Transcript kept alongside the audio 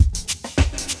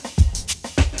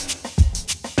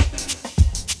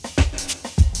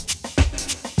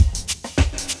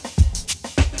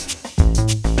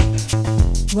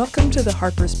Welcome to the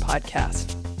Harper's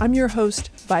Podcast. I'm your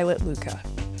host, Violet Lucca.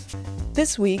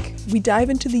 This week, we dive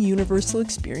into the universal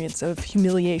experience of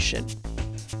humiliation.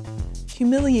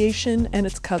 Humiliation and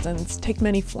its cousins take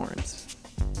many forms.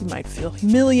 You might feel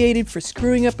humiliated for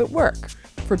screwing up at work,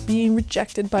 for being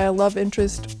rejected by a love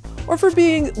interest, or for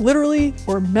being literally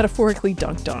or metaphorically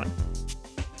dunked on.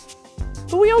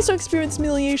 But we also experience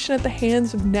humiliation at the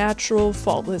hands of natural,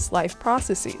 faultless life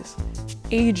processes,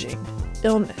 aging,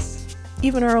 illness,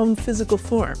 even our own physical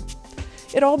form.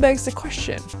 It all begs the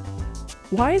question,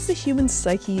 why is the human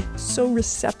psyche so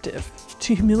receptive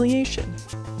to humiliation?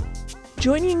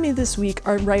 Joining me this week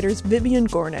are writers Vivian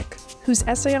Gornick, whose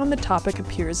essay on the topic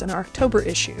appears in our October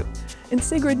issue, and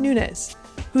Sigrid Nunez,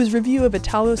 whose review of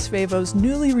Italo Svevo's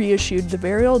newly reissued The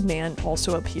Very Old Man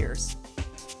also appears.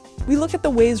 We look at the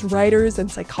ways writers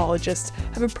and psychologists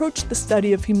have approached the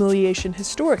study of humiliation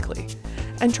historically,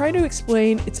 and try to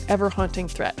explain its ever-haunting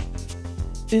threat.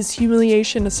 Is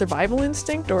humiliation a survival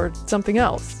instinct or something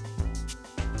else?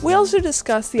 We also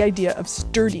discuss the idea of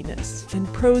sturdiness in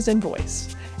prose and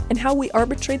voice, and how we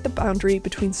arbitrate the boundary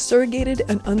between surrogated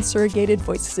and unsurrogated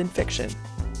voices in fiction.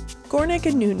 Gornick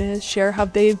and Nunez share how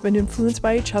they've been influenced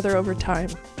by each other over time,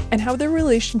 and how their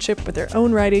relationship with their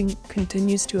own writing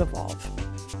continues to evolve.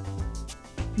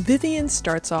 Vivian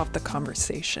starts off the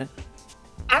conversation.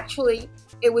 Actually,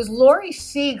 it was Laurie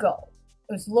Siegel.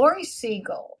 It was Laurie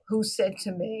Siegel who said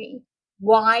to me,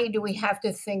 why do we have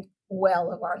to think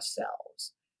well of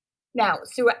ourselves? Now,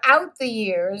 throughout the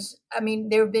years,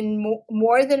 there have been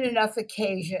more than enough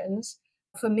occasions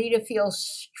for me to feel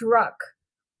struck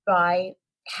by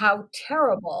how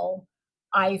terrible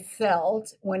I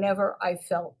felt whenever I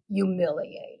felt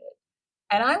humiliated.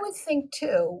 And I would think,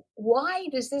 too, why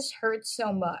does this hurt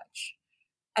so much?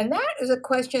 And that is a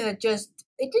question that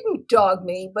it didn't dog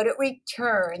me, but it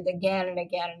returned again and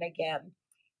again and again.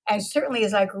 And certainly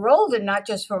as I grew older, not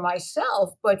just for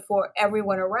myself, but for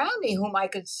everyone around me whom I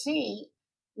could see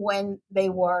when they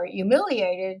were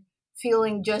humiliated,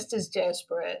 feeling just as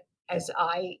desperate as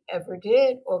I ever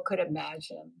did or could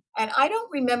imagine. And I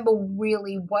don't remember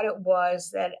really what it was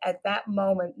that at that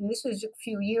moment, and this was a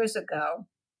few years ago,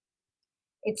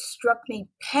 it struck me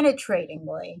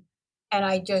penetratingly. And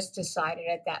I just decided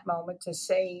at that moment to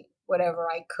say whatever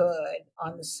I could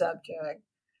on the subject.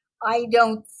 I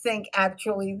don't think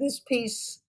this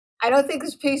piece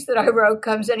that I wrote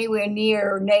comes anywhere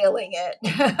near nailing it.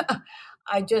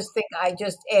 I just think I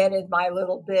just added my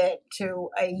little bit to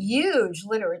a huge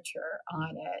literature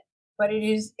on it. But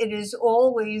it has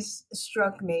always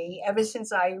struck me ever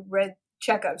since I read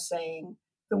Chekhov saying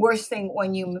the worst thing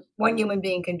one human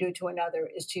being can do to another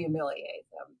is to humiliate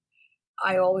them.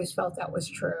 I always felt that was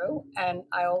true. And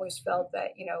I always felt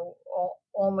that,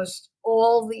 almost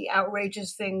all the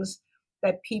outrageous things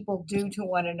that people do to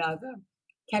one another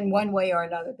can one way or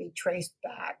another be traced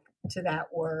back to that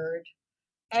word.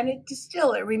 And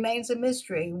it remains a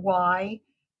mystery why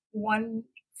one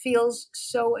feels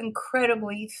so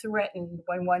incredibly threatened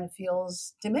when one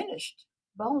feels diminished,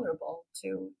 vulnerable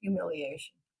to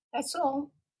humiliation. That's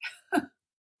all.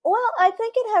 Well, I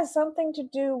think it has something to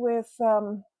do with,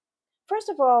 first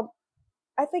of all,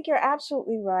 I think you're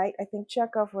absolutely right. I think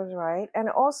Chekhov was right. And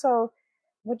also,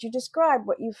 what you described,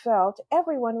 what you felt,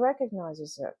 everyone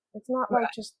recognizes it. It's not like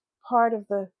just part of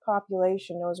the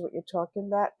population knows what you're talking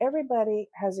about. Everybody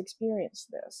has experienced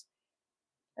this.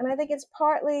 And I think it's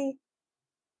partly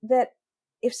that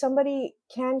if somebody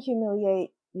can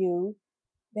humiliate you,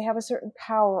 they have a certain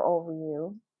power over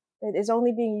you that is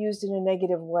only being used in a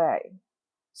negative way.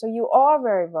 So you are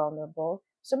very vulnerable.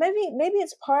 So maybe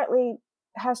it's partly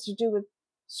has to do with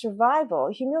survival.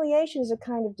 Humiliation is a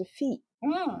kind of defeat.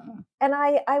 Mm. And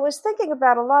I was thinking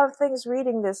about a lot of things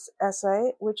reading this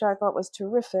essay, which I thought was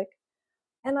terrific.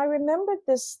 And I remembered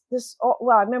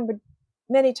I remembered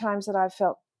many times that I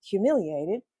felt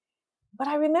humiliated, but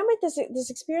I remembered this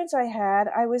experience I had.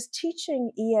 I was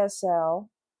teaching ESL,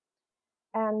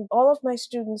 and all of my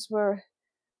students were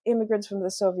immigrants from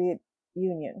the Soviet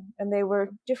Union, and they were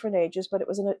different ages, but it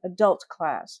was an adult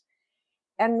class.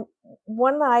 And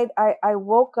one night I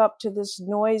woke up to this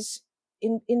noise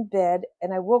in bed,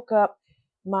 and I woke up,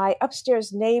 my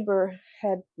upstairs neighbor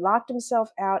had locked himself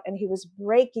out, and he was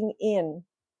breaking in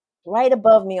right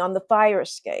above me on the fire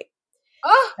escape.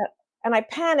 Oh. And I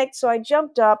panicked, so I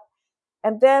jumped up,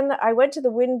 and then I went to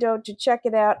the window to check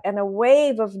it out, and a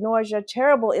wave of nausea,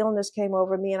 terrible illness came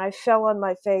over me, and I fell on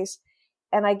my face,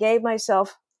 and I gave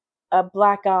myself a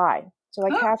black eye. So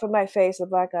like half of my face, a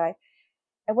black eye.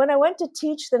 And when I went to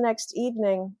teach the next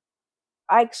evening,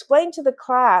 I explained to the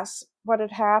class what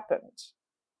had happened.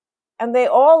 And they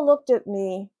all looked at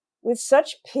me with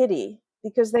such pity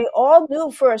because they all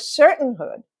knew for a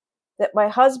certainhood that my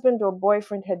husband or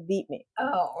boyfriend had beat me.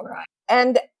 Oh, right.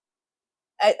 And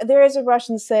there is a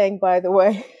Russian saying, by the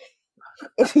way,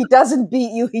 if he doesn't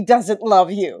beat you, he doesn't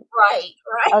love you. Right,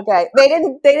 right. Okay. They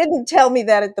didn't tell me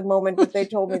that at the moment, but they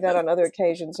told me that on other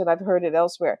occasions, and I've heard it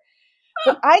elsewhere.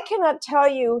 But I cannot tell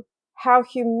you how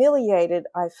humiliated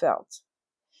I felt.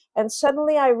 And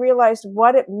suddenly I realized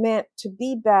what it meant to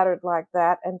be battered like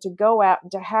that and to go out and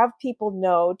to have people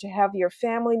know, to have your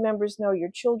family members know,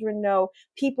 your children know,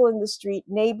 people in the street,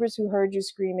 neighbors who heard you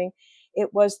screaming. It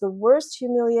was the worst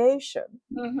humiliation.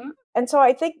 Mm-hmm. And so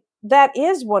I think that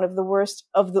is one of the worst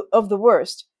of the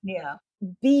worst. Yeah.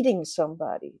 Beating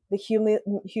somebody, the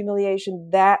humiliation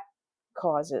that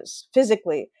causes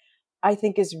physically, I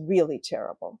think is really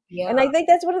terrible. Yeah. And I think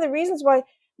that's one of the reasons why,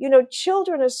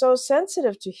 children are so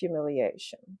sensitive to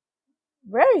humiliation.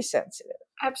 Very sensitive.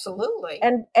 Absolutely.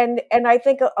 And I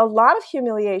think a lot of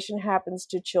humiliation happens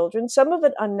to children, some of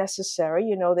it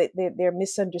unnecessary, they're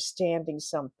misunderstanding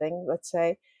something, let's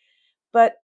say.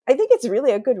 But I think it's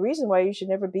really a good reason why you should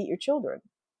never beat your children.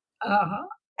 Uh-huh.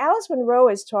 Alice Munro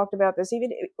has talked about this,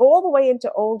 even all the way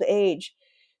into old age.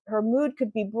 Her mood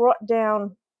could be brought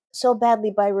down so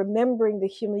badly by remembering the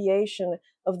humiliation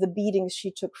of the beatings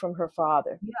she took from her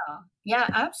father. Yeah,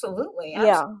 absolutely.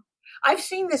 Yeah. I've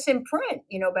seen this in print,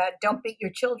 about don't beat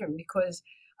your children, because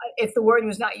if the word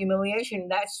was not humiliation,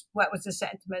 that's what was the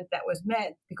sentiment that was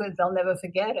meant, because they'll never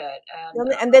forget it.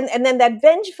 And then that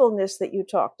vengefulness that you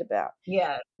talked about.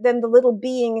 Yeah. Then the little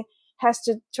being has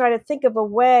to try to think of a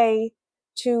way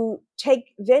to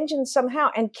take vengeance somehow,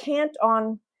 and can't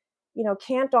on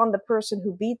the person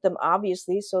who beat them,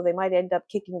 obviously, so they might end up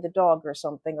kicking the dog or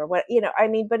something, or what,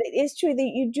 but it is true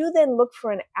that you do then look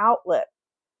for an outlet,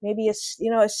 maybe a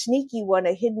sneaky one,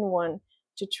 a hidden one,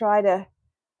 to try to,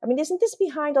 isn't this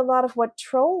behind a lot of what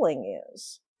trolling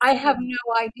is? I have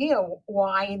no idea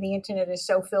why the internet is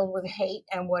so filled with hate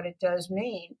and what it does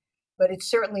mean. But it's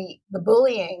certainly, the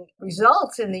bullying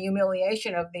results in the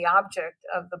humiliation of the object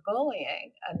of the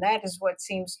bullying. And that is what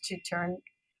seems to turn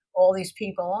all these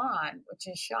people on, which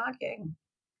is shocking.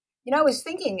 I was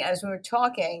thinking as we were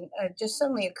talking, it just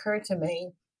suddenly occurred to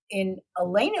me, in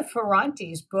Elena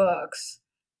Ferrante's books,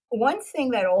 one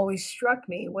thing that always struck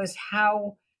me was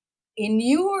how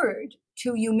inured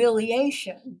to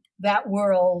humiliation that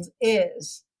world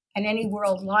is, and any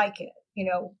world like it.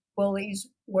 Bullies,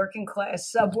 working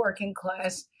class, sub-working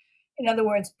class. In other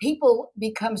words, people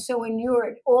become so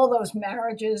inured, all those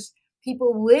marriages,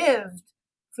 people lived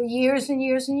for years and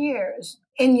years and years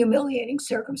in humiliating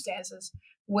circumstances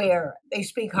where they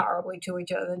speak horribly to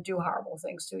each other and do horrible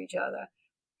things to each other.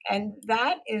 And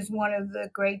that is one of the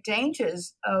great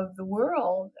dangers of the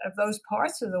world, of those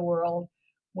parts of the world,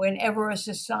 whenever a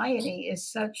society is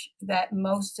such that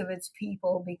most of its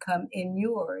people become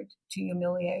inured to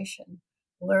humiliation,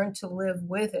 learn to live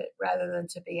with it rather than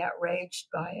to be outraged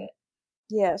by it.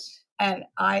 Yes. And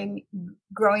I'm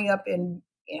growing up in,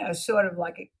 sort of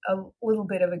like a little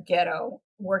bit of a ghetto,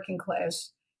 working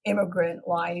class immigrant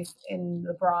life in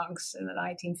the Bronx in the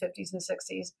 1950s and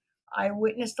 60s. I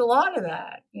witnessed a lot of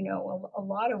that, a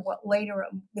lot of what later,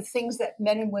 the things that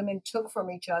men and women took from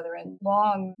each other in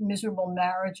long, miserable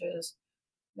marriages,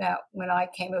 that when I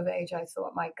came of age, I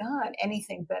thought, my God,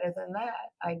 anything better than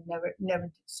that. I'd never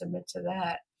submit to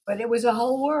that. But it was a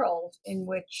whole world in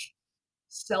which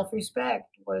self-respect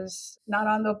was not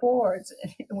on the boards.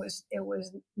 It was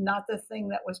not the thing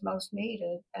that was most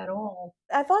needed at all.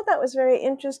 I thought that was very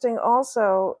interesting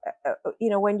also,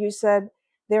 when you said,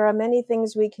 there are many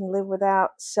things we can live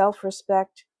without.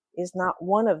 Self-respect is not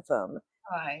one of them.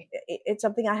 Right. It's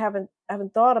something I haven't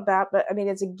thought about, but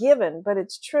it's a given, but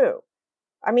it's true.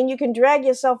 You can drag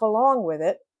yourself along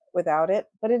without it,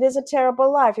 but it is a terrible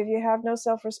life. If you have no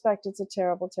self-respect, it's a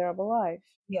terrible, terrible life.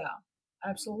 Yeah,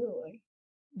 absolutely.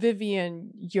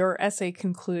 Vivian, your essay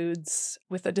concludes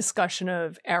with a discussion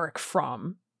of Erich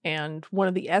Fromm, and one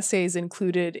of the essays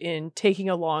included in Taking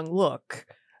a Long Look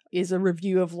is a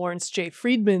review of Lawrence J.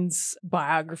 Friedman's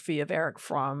biography of Erich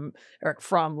Fromm, Erich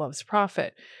Fromm Love's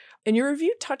Prophet. And your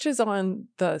review touches on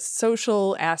the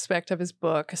social aspect of his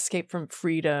book, Escape from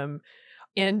Freedom.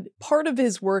 And part of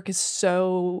his work is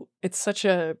it's such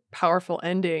a powerful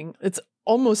ending. It's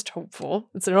almost hopeful.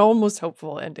 It's an almost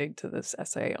hopeful ending to this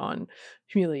essay on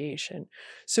humiliation.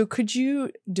 So could you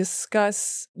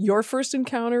discuss your first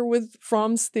encounter with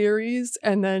Fromm's theories,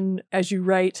 and then, as you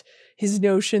write, his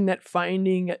notion that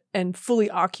finding and fully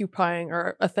occupying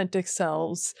our authentic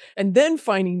selves and then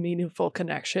finding meaningful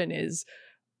connection is,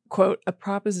 quote, a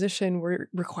proposition we're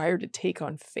required to take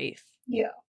on faith?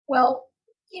 Yeah. Well,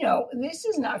 this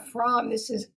is not Fromm. This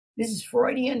is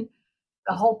Freudian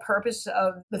the whole purpose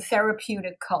of the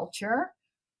therapeutic culture.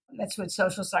 That's what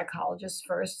social psychologists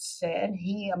first said.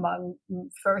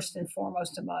 First and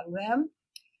foremost among them,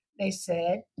 they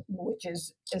said, which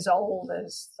is as old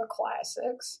as the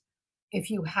classics, if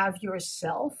you have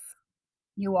yourself,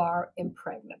 you are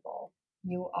impregnable.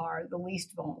 You are the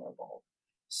least vulnerable.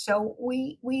 So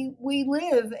we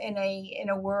live in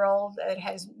a world that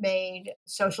has made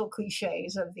social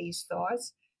cliches of these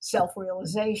thoughts,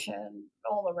 self-realization,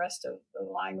 all the rest of the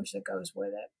language that goes with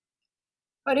it.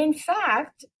 But in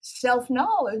fact,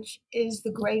 self-knowledge is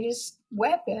the greatest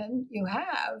weapon you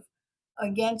have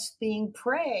against being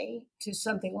prey to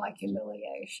something like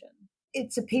humiliation.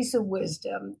 It's a piece of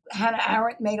wisdom. Hannah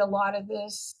Arendt made a lot of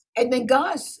this. Edmund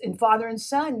Goss in Father and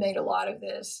Son made a lot of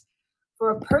this. For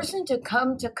a person to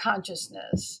come to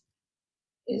consciousness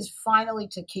is finally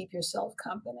to keep yourself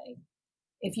company.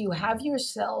 If you have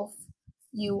yourself,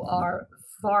 you are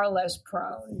far less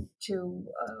prone to,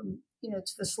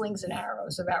 to the slings and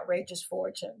arrows of outrageous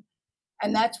fortune.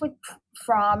 And that's what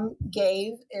Fromm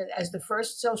gave as the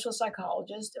first social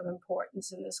psychologist of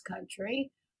importance in this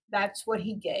country. That's what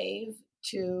he gave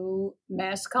to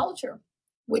mass culture,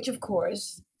 which, of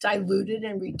course, diluted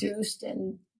and reduced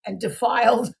and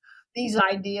defiled these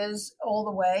ideas all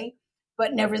the way.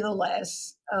 But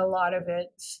nevertheless, a lot of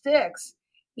it sticks,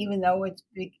 even though it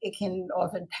can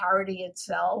often parody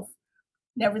itself.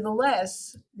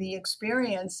 Nevertheless, the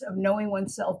experience of knowing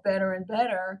oneself better and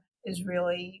better is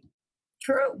really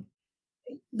true.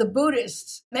 The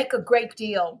Buddhists make a great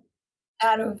deal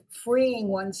out of freeing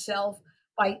oneself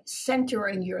by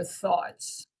centering your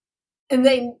thoughts. And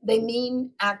they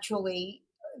mean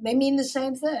the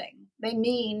same thing. They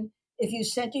mean if you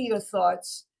center your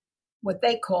thoughts, what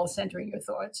they call centering your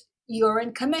thoughts, you're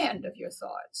in command of your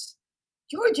thoughts.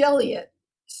 George Eliot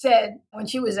said, when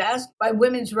she was asked by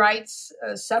women's rights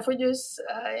suffragists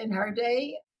in her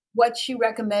day what she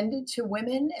recommended to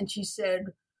women, and she said,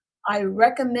 I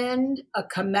recommend a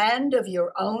command of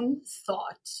your own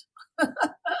thought.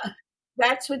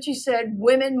 That's what she said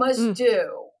women must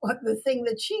do, the thing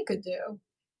that she could do.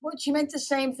 Well, she meant the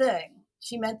same thing.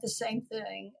 She meant the same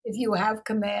thing. If you have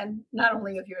command, not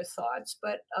only of your thoughts,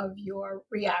 but of your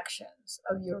reactions,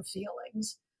 of your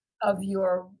feelings, of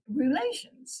your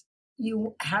relations,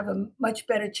 you have a much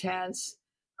better chance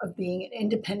of being an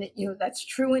independent, that's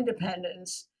true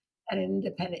independence, and an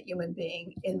independent human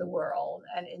being in the world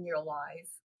and in your life.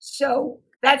 So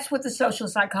that's what the social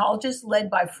psychologist led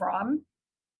by Fromm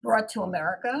brought to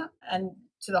America and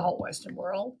to the whole Western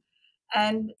world.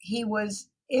 And he was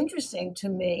interesting to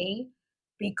me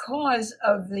because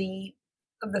of the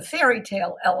fairy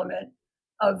tale element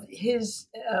of his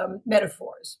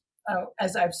metaphors.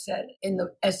 As I've said in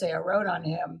the essay I wrote on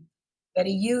him, that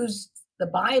he used the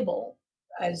Bible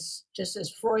just as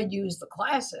Freud used the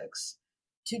classics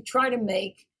to try to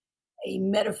make a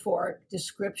metaphoric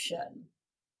description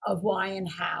of why and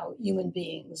how human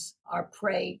beings are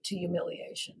prey to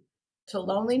humiliation, to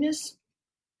loneliness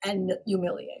and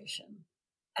humiliation.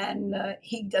 And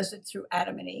he does it through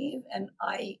Adam and Eve, and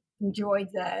I enjoyed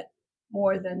that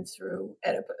more than through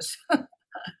Oedipus.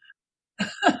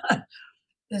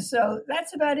 And so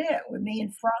that's about it with me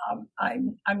and Fromm.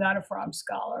 I'm not a Fromm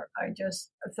scholar. I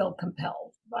just felt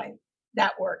compelled by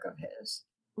that work of his.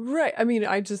 Right. I mean,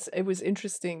 it was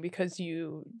interesting because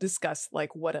you discussed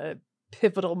like what a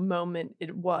pivotal moment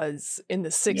it was in the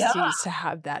 60s to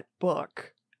have that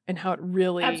book and how it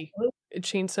really it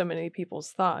changed so many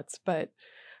people's thoughts. But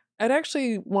I'd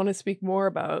actually want to speak more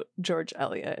about George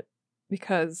Eliot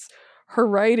because her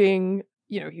writing,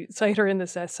 you cite her in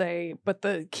this essay, but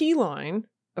the key line,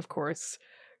 of course,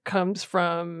 comes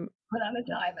from Put on the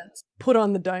diamonds. Put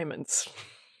on the diamonds.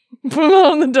 Put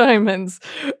on the diamonds.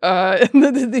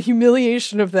 And the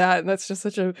humiliation of that. And that's just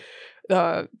such a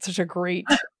great,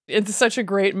 it's such a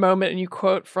great moment. And you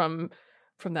quote from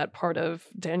that part of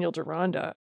Daniel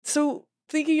Deronda. So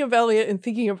thinking of Eliot and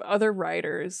thinking of other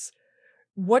writers,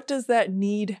 what does that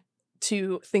need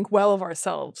to think well of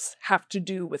ourselves have to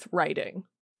do with writing?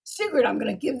 Sigrid, I'm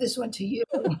going to give this one to you.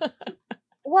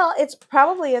 Well, it's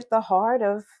probably at the heart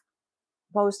of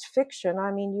most fiction.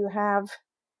 I mean, you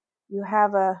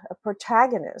have a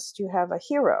protagonist, you have a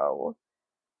hero,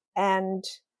 and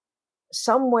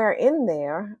somewhere in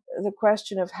there, the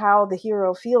question of how the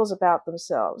hero feels about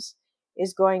themselves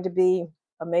is going to be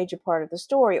a major part of the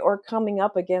story, or coming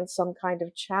up against some kind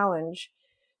of challenge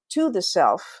to the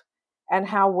self, and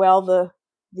how well the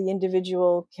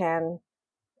individual can,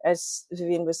 as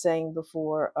Vivian was saying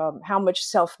before, how much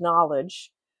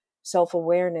self-knowledge,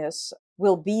 self-awareness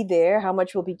will be there, how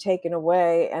much will be taken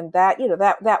away, and that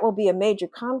will be a major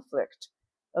conflict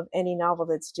of any novel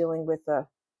that's dealing with a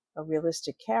a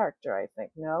realistic character, I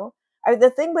think. No, the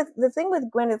thing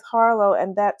with Gwyneth Harlow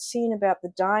and that scene about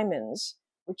the diamonds,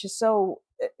 which is so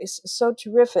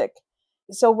terrific,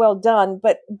 so well done.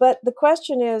 But the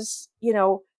question is,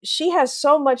 she has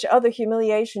so much other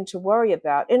humiliation to worry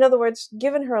about. In other words,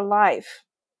 given her life,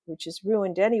 which is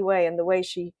ruined anyway, and the way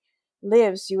she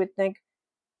lives, you would think,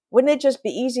 wouldn't it just be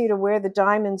easier to wear the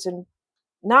diamonds and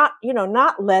not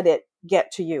let it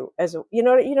get to you as a, you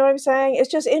know what I'm saying?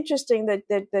 It's just interesting that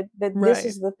Right. this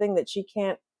is the thing that she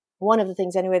can't, one of the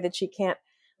things anyway, that she can't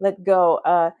let go.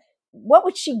 What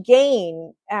would she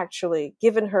gain actually,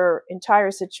 given her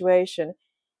entire situation,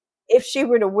 if she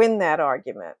were to win that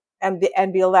argument and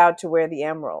be allowed to wear the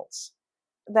emeralds?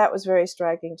 That was very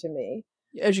striking to me.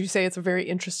 As you say, it's a very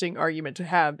interesting argument to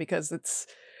have because it's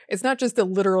not just the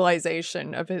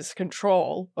literalization of his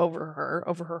control over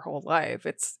her whole life.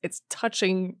 It's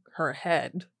touching her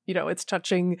head. It's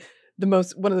touching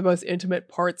one of the most intimate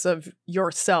parts of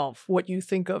yourself, what you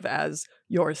think of as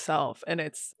yourself. And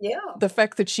it's the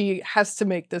fact that she has to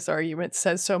make this argument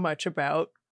says so much about,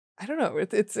 I don't know,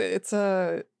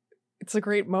 it's a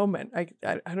great moment. I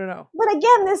don't know. But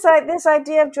again, this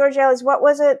idea of George Eliot's, what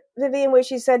was it, Vivian, where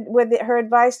she said her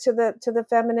advice to the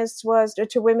feminists was, or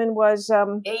to women was,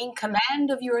 gain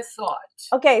command of your thoughts.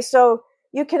 Okay, so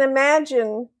you can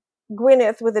imagine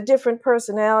Gwyneth with a different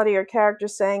personality or character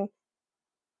saying,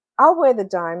 "I'll wear the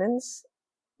diamonds.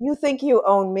 You think you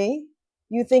own me?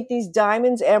 You think these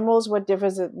diamonds, emeralds, what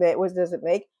difference does it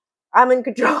make? I'm in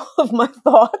control of my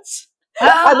thoughts.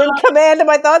 I'm in command of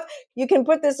my thoughts. You can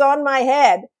put this on my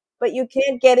head, but you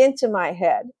can't get into my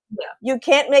head. Yeah. You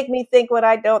can't make me think what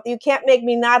I don't. You can't make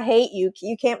me not hate you.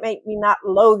 You can't make me not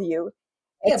loathe you,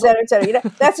 et cetera, et cetera."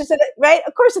 That's just right.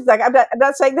 Of course, it's like I'm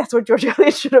not saying that's what George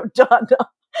Eliot should have done.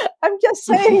 I'm just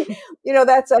saying,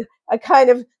 that's a kind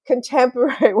of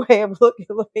contemporary way of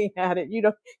looking at it. You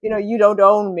don't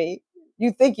own me.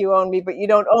 You think you own me, but you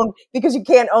don't own, because you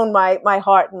can't own my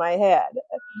heart and my head.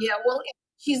 Yeah, well,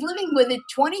 she's living with it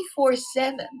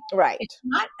 24/7. Right. It's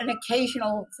not an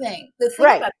occasional thing. The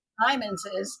thing about diamonds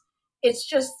is it's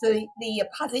just the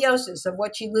apotheosis of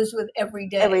what she lives with every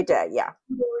day. Every day, yeah.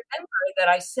 Remember that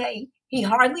I say he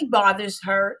hardly bothers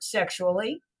her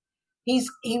sexually.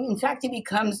 In fact, he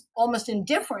becomes almost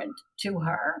indifferent to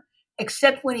her,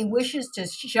 except when he wishes to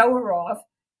show her off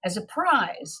as a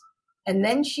prize. And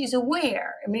then she's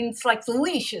aware. I mean, it's like the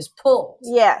leash is pulled.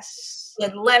 Yes. He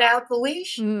had let out the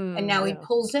leash, and now he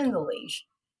pulls in the leash.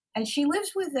 And she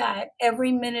lives with that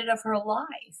every minute of her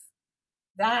life.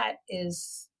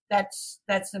 That's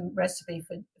the recipe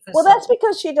for well, that's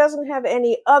because she doesn't have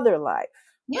any other life.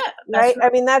 Yeah. Right? I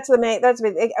mean, that's the main, I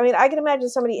mean, I can imagine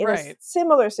somebody in a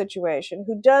similar situation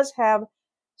who does have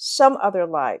some other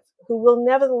life, who will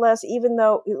nevertheless, even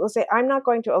though, let's say, I'm not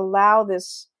going to allow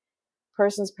this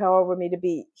person's power over me to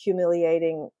be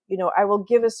humiliating, I will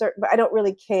give a certain, but I don't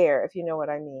really care, if you know what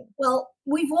I mean. Well,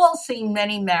 we've all seen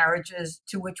many marriages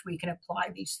to which we can apply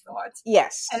these thoughts.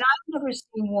 Yes. And I've never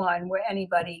seen one where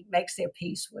anybody makes their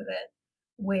peace with it,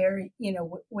 where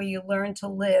you learn to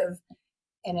live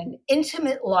in an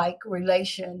intimate-like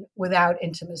relation without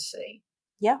intimacy.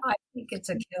 Yeah. I think it's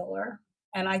a killer.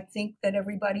 And I think that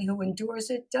everybody who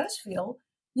endures it does feel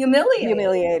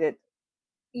humiliated.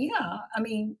 Yeah. I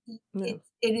mean, it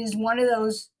is one of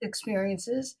those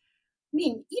experiences. I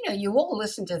mean, you all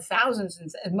listen to thousands,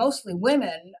 and mostly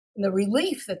women, the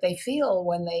relief that they feel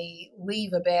when they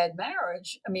leave a bad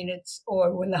marriage. I mean,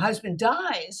 or when the husband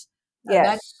dies. Yes.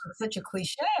 That's such a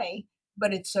cliche,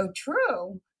 but it's so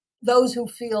true. Those who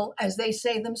feel, as they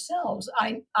say themselves,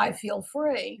 I feel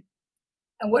free.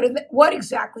 And what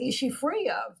exactly is she free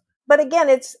of? But again,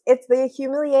 it's the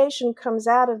humiliation comes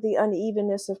out of the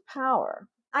unevenness of power.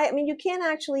 I mean, you can't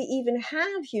actually even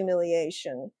have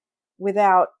humiliation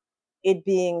without it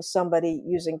being somebody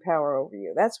using power over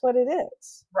you. That's what it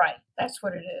is. Right. That's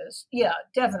what it is. Yeah,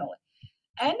 definitely.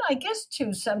 And I guess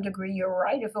to some degree, you're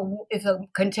right. If a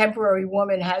contemporary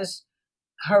woman has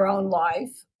her own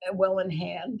life well in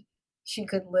hand, she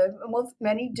could live. Well,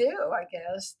 many do, I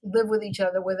guess, live with each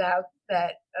other without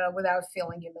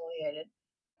feeling humiliated.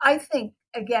 I think,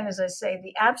 again, as I say,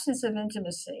 the absence of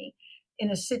intimacy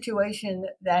in a situation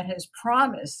that has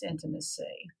promised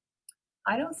intimacy,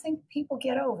 I don't think people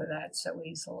get over that so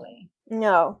easily.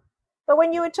 No. But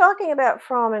when you were talking about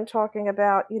Fromm and talking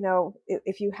about,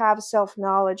 if you have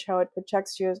self-knowledge, how it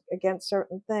protects you against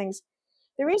certain things,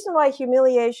 the reason why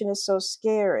humiliation is so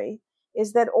scary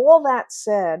is that, all that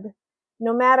said,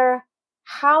 no matter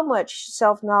how much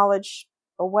self-knowledge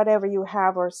or whatever you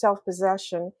have, or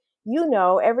self-possession,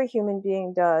 every human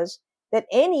being does, that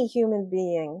any human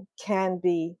being can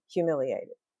be humiliated.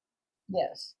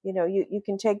 Yes. You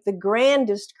can take the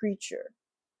grandest creature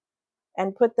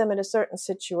and put them in a certain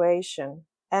situation,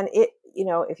 and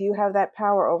if you have that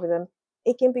power over them,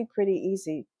 it can be pretty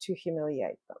easy to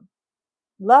humiliate them.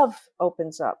 Love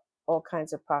opens up all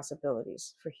kinds of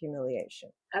possibilities for humiliation.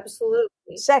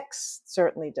 Absolutely. Sex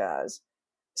certainly does.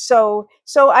 So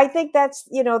I think that's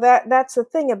that's the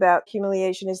thing about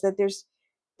humiliation, is that there's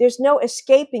no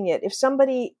escaping it. If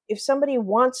somebody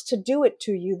wants to do it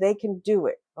to you, they can do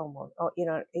it. Almost,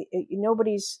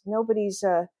 nobody's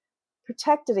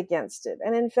protected against it.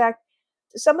 And in fact,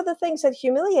 some of the things that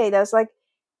humiliate us, like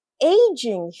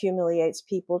aging, humiliates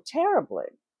people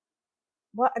terribly.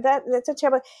 Well, that's a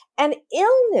terrible. And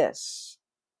illness.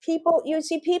 People, you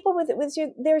see people with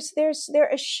they're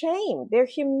ashamed, they're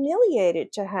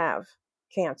humiliated to have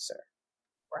cancer.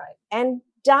 Right. And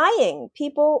dying,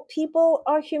 people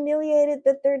are humiliated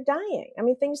that they're dying. I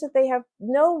mean, things that they have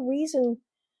no reason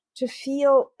to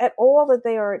feel at all that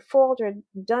they are at fault or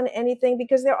done anything,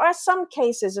 because there are some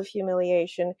cases of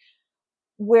humiliation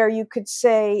where you could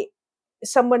say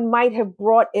someone might have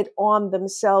brought it on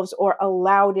themselves or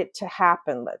allowed it to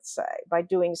happen, let's say, by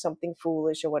doing something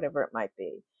foolish or whatever it might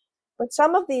be. But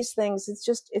some of these things, it's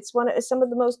some of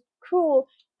the most cruel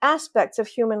aspects of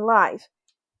human life,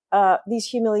 these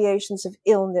humiliations of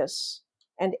illness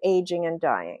and aging and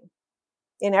dying,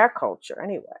 in our culture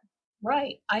anyway.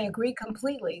 Right. I agree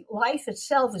completely. Life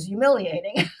itself is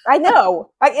humiliating. I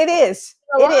know. It is.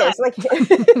 It is. Like it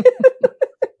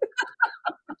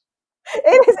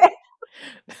is.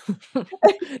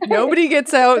 Nobody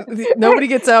gets out unscathed.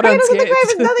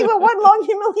 It's nothing but one long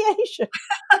humiliation.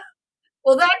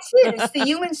 Well, that's it. It's the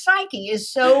human psyche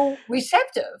is so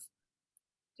receptive.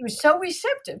 It was so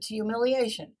receptive to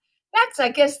humiliation. That's, I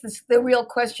guess, the real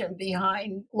question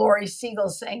behind Laurie Siegel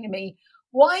saying to me,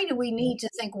 why do we need to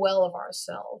think well of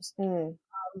ourselves?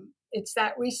 It's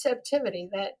that receptivity,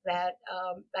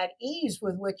 that ease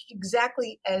with which,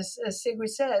 exactly as Sigrid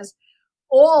says,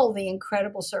 all the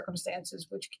incredible circumstances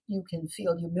which you can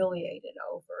feel humiliated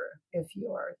over if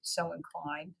you're so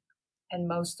inclined, and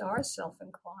most are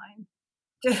self-inclined.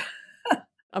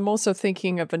 I'm also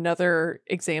thinking of another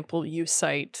example you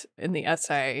cite in the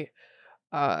essay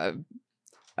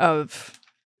of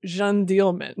Jeanne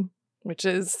Dielman, which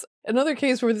is another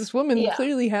case where this woman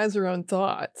clearly has her own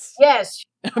thoughts. Yes.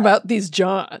 About these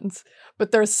Johns.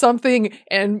 But there's something,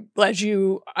 and as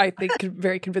you, I think, could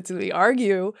very convincingly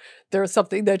argue, there's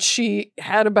something that she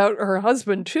had about her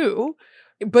husband too,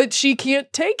 but she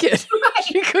can't take it. Right.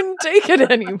 She couldn't take it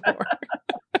anymore.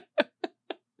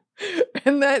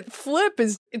 And that flip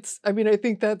I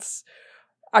think that's,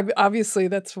 obviously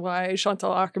that's why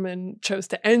Chantal Akerman chose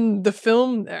to end the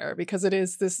film there, because it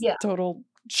is this total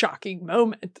shocking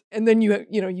moment. And then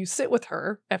you sit with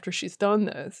her after she's done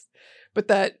this, but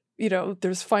that,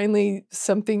 there's finally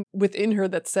something within her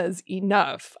that says,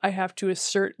 enough. I have to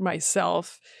assert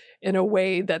myself in a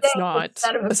way that's not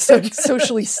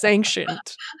socially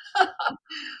sanctioned.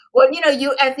 Well,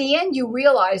 you at the end, you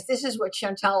realize this is what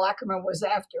Chantal Akerman was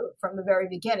after from the very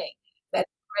beginning. That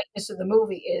the greatness of the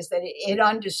movie is that it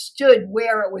understood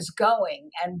where it was going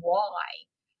and why.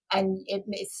 And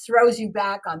it throws you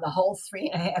back on the whole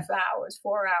 3.5 hours,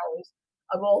 4 hours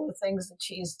of all the things that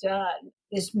she's done.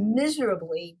 This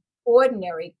miserably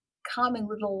ordinary, common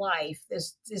little life,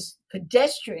 this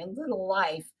pedestrian little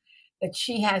life that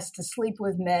she has to sleep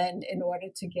with men in order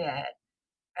to get.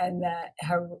 And that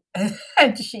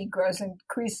and she grows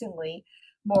increasingly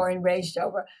more enraged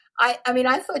over. I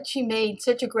thought she made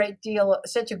such a great thing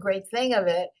of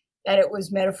it that it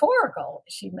was metaphorical.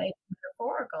 She made it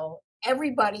metaphorical.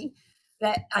 Everybody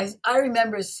that I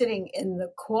remember sitting in the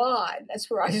quad. That's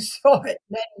where I saw it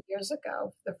many years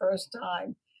ago, the first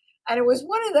time. And it was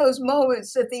one of those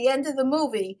moments at the end of the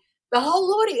movie, the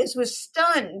whole audience was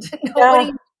stunned.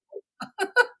 Nobody.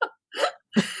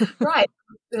 Right.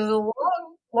 There's a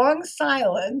long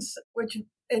silence, which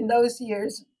in those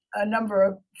years, a number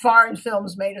of foreign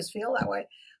films made us feel that way.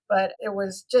 But it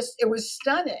was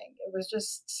stunning. It was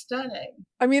just stunning.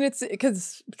 I mean, it's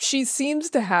because she seems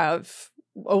to have,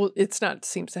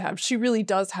 she really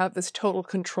does have this total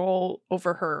control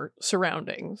over her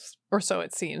surroundings, or so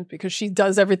it seems, because she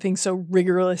does everything so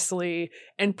rigorously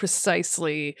and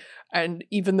precisely. And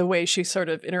even the way she sort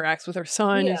of interacts with her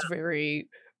son is very,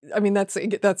 that's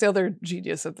the other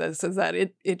genius of this, is that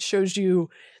it shows you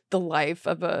the life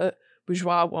of a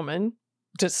bourgeois woman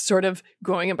just sort of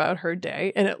going about her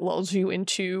day, and it lulls you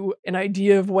into an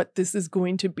idea of what this is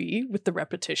going to be with the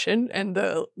repetition and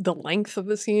the length of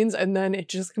the scenes, and then it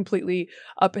just completely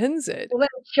upends it. Well, then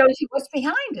it shows you what's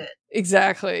behind it.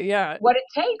 Exactly, yeah. What it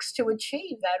takes to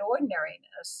achieve that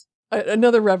ordinariness.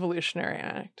 Another revolutionary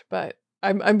act, but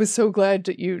I was so glad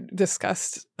that you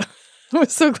discussed. I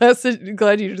was so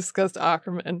glad you discussed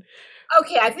Ackerman.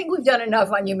 Okay, I think we've done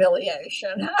enough on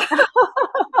humiliation.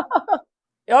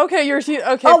 Okay, you're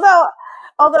okay.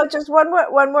 Although, just one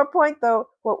more point though.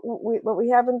 What we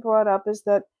haven't brought up is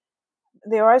that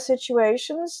there are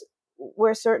situations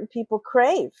where certain people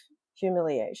crave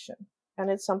humiliation, and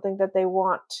it's something that they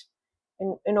want.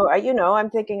 And I'm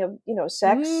thinking of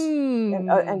sex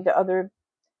and other.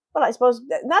 Well, I suppose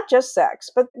not just sex,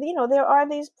 but there are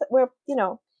these where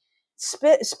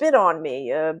spit on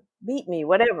me, beat me,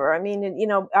 whatever. I mean,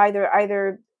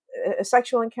 either a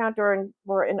sexual encounter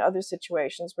or in other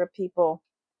situations where people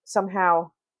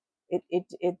somehow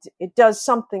it does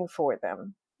something for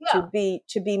them Yeah.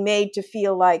 to be made to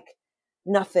feel like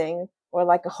nothing or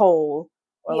like a hole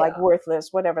or like worthless,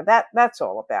 whatever that's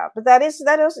all about. But that is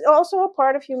also a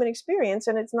part of human experience,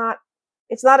 and it's not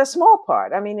a small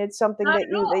part. I mean, it's something Not that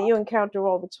at all. you encounter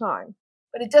all the time.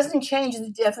 But it doesn't change the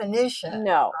definition.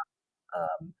 No.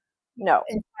 No.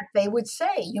 In fact, they would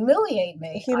say, humiliate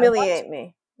me. Humiliate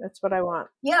me. That's what I want.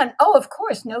 Yeah. And, oh, of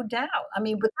course, no doubt. I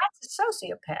mean, but that's a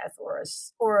sociopath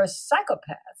or a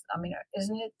psychopath. I mean,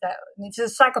 isn't it? It's a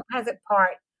psychopathic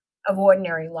part of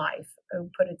ordinary life.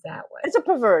 Put it that way. It's a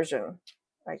perversion,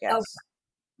 I guess. Okay.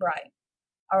 Right.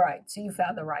 All right. So you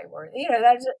found the right word.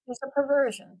 It's a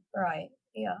perversion. Right.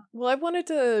 Yeah. Well, I wanted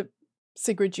to,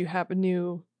 Sigrid, you have a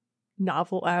new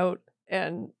novel out,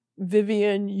 and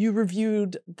Vivian, you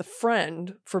reviewed The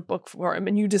Friend for Book Forum,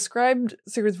 and you described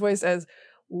Sigrid's voice as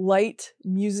light,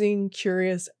 musing,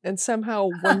 curious, and somehow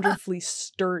wonderfully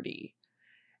sturdy.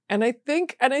 And I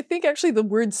think actually the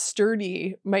word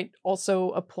sturdy might also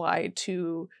apply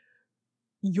to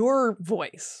your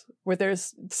voice, where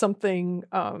there's something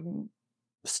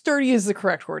sturdy is the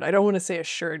correct word. I don't want to say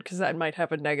assured because that might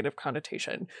have a negative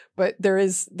connotation, but there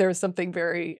is something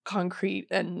very concrete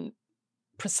and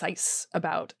precise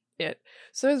about it.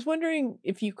 So I was wondering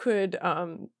if you could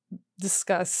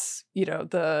discuss,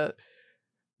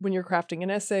 when you're crafting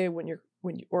an essay, when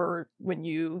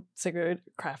you Sigrid,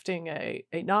 crafting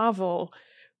a novel,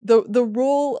 the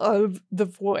role of the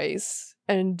voice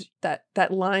and that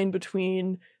line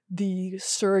between the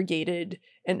surrogated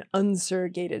and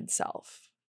unsurrogated self.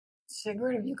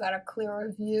 Sigrid, have you got a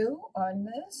clearer view on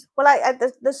this? Well,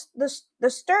 the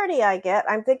sturdy I get,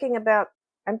 I'm thinking about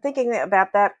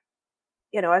that,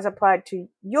 as applied to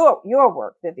your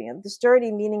work, Vivian. The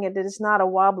sturdy meaning that it's not a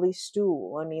wobbly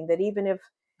stool. I mean, that even if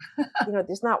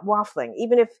there's not waffling,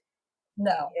 even if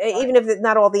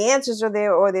not all the answers are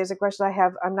there, or there's a question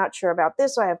I'm not sure about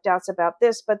this, or I have doubts about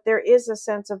this, but there is a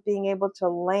sense of being able to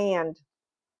land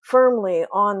firmly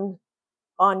on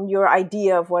your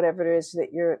idea of whatever it is that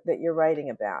you're writing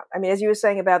about. I mean, as you were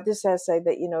saying about this essay,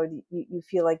 that you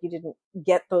feel like you didn't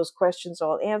get those questions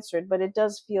all answered, but it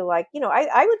does feel like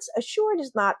I would assured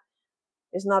is not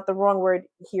the wrong word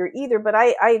here either. But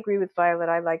I agree with Violet.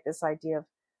 I like this idea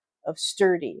of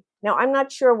sturdy. Now, I'm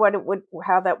not sure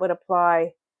how that would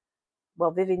apply. Well,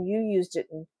 Vivian, you used it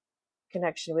in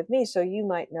connection with me, so you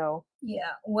might know.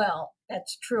 Yeah, well,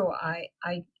 that's true. I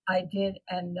did,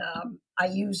 and I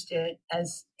used it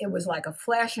as it was like a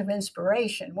flash of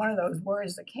inspiration. One of those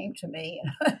words that came to me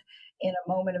in a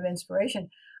moment of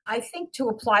inspiration. I think to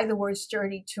apply the word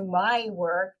sturdy to my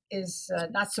work is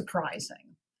not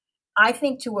surprising. I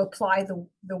think to apply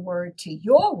the word to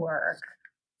your work,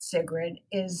 Sigrid,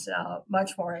 is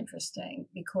much more interesting,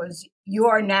 because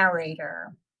your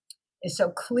narrator is so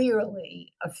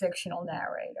clearly a fictional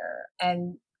narrator.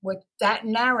 And what that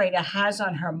narrator has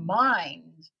on her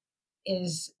mind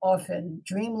is often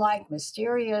dreamlike,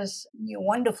 mysterious,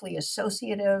 wonderfully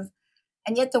associative.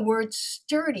 And yet the word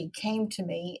sturdy came to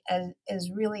me as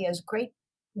great, it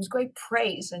was great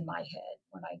praise in my head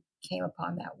when I came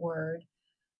upon that word.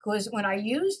 Because when I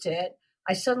used it,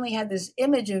 I suddenly had this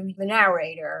image of the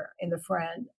narrator in The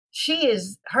Friend.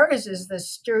 Hers is the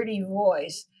sturdy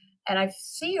voice. And I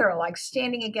see her like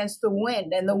standing against the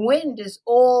wind, and the wind is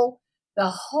the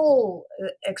whole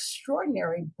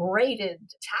extraordinary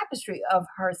braided tapestry of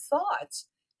her thoughts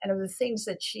and of the things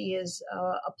that she is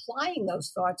applying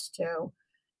those thoughts to.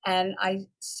 And I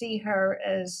see her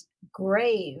as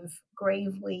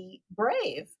gravely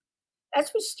brave.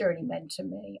 That's what sturdy meant to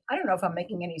me. I don't know if I'm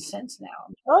making any sense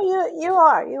now. Oh, you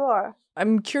are.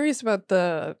 I'm curious about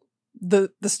the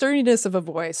sturdiness of a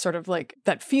voice, sort of like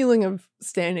that feeling of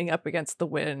standing up against the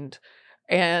wind,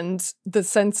 and the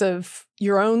sense of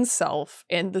your own self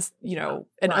and this, an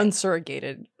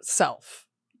unsurrogated self.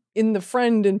 In The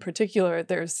Friend in particular,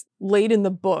 there's late in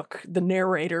the book, the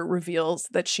narrator reveals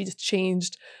that she's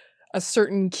changed a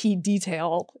certain key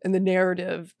detail in the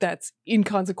narrative that's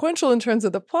inconsequential in terms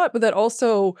of the plot, but that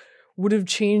also would have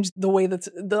changed the way that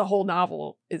the whole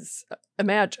novel is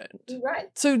imagined. Right.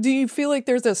 So do you feel like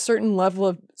there's a certain level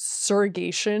of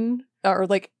surrogation, or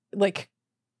like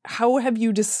how have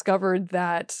you discovered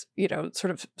that,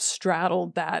 sort of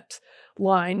straddled that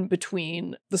line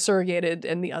between the surrogated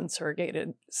and the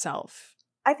unsurrogated self?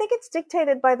 I think it's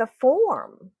dictated by the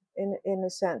form in a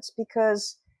sense,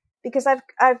 because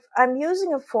I'm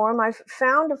using a form. I've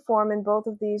found a form in both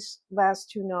of these last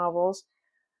two novels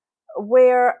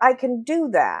where I can do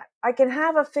that. I can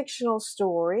have a fictional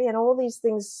story, and all these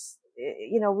things,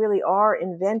 really are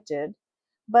invented.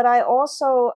 But I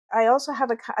also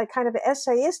have a kind of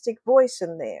essayistic voice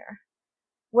in there,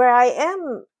 where I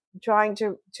am trying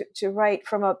to write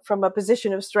from a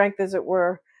position of strength, as it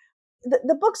were.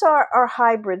 The books are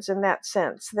hybrids in that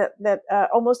sense, that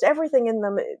almost everything in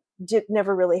them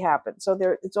never really happened. So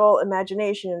it's all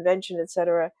imagination, invention,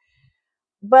 etc.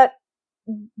 But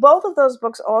both of those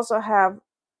books also have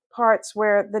parts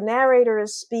where the narrator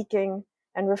is speaking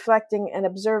and reflecting and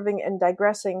observing and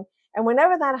digressing. And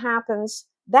whenever that happens,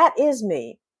 that is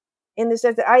me, in the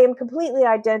sense that I am completely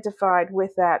identified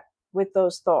with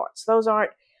those thoughts. Those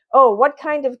aren't, oh, what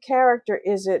kind of character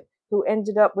is it who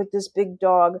ended up with this big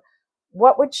dog?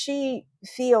 What would she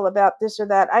feel about this or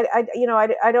that?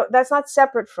 I don't, that's not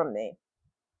separate from me.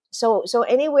 So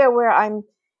anywhere where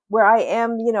I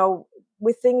am,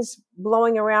 with things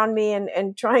blowing around me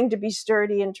and trying to be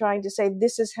sturdy and trying to say,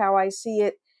 this is how I see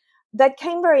it, that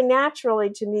came very naturally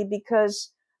to me,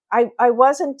 because I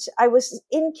was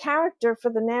in character for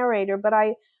the narrator, but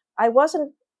I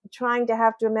wasn't trying to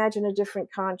have to imagine a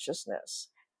different consciousness.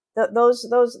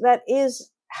 That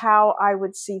is how I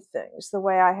would see things, the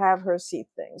way I have her see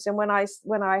things. And when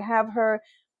I have her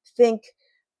think,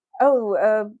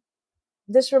 oh,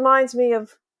 this reminds me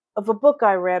of a book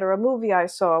I read or a movie I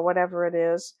saw, whatever it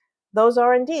is, those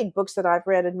are indeed books that I've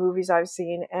read and movies I've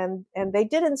seen, and they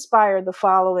did inspire the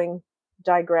following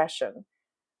digression.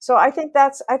 So I think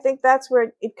that's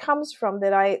where it comes from,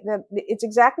 that it's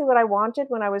exactly what I wanted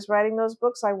when I was writing those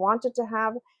books. I wanted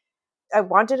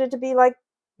it to be like,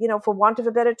 for want of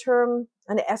a better term,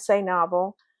 an essay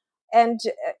novel. And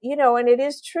and it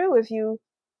is true,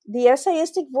 the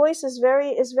essayistic voice is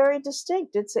very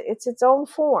distinct. It's its own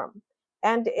form,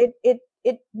 and it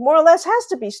more or less has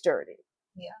to be sturdy.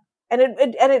 Yeah. And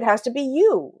it has to be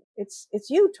you. It's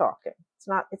you talking.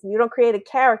 You don't create a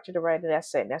character to write an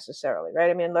essay necessarily,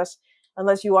 right? I mean,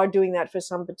 unless you are doing that for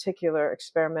some particular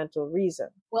experimental reason.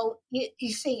 Well,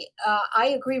 you see, I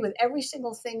agree with every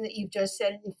single thing that you've just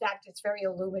said. In fact, it's very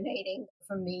illuminating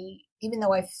for me, even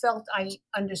though I felt I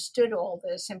understood all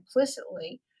this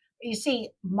implicitly. You see,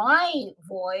 my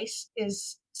voice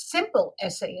is simple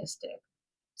essayistic.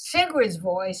 Sigrid's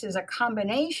voice is a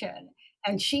combination,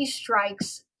 and she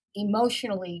strikes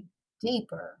emotionally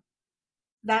deeper.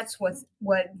 That's what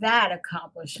that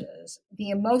accomplishes. The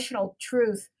emotional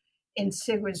truth in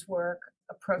Sigrid's work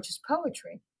approaches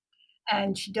poetry,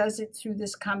 and she does it through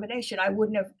this combination. I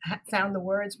wouldn't have found the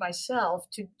words myself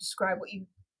to describe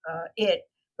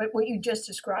but what you just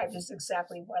described is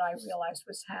exactly what I realized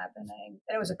was happening.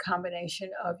 It was a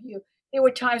combination of you. There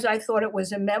were times I thought it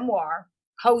was a memoir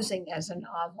posing as a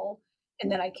novel,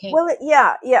 and then I came. Well,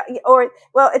 yeah,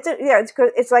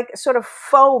 it's like sort of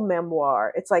faux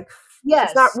memoir. It's like, yes,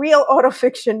 it's not real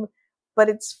autofiction, but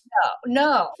it's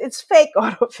no, it's fake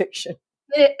autofiction.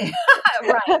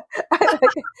 Right.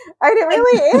 It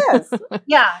really is.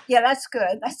 Yeah, that's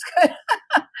good. That's good.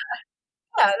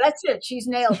 Yeah, that's it. She's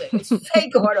nailed it. It's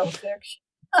fake autofiction.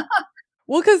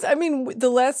 Well, because I mean, the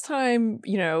last time,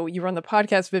 you were on the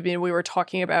podcast, Vivian, we were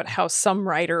talking about how some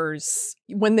writers,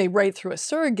 when they write through a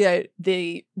surrogate,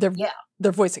 their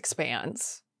voice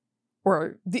expands,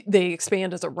 or they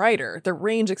expand as a writer, their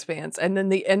range expands, and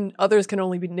then and others can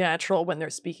only be natural when they're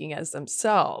speaking as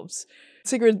themselves.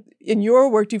 Sigrid, in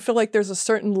your work, do you feel like there's a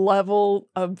certain level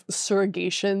of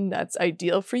surrogation that's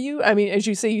ideal for you? I mean, as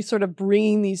you say, you sort of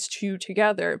bringing these two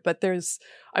together, but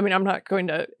I'm not going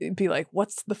to be like,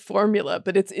 what's the formula?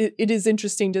 But it is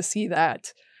interesting to see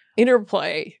that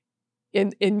interplay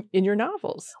in your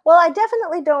novels. Well, I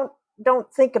definitely don't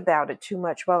think about it too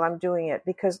much while I'm doing it,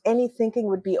 because any thinking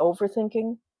would be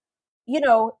overthinking.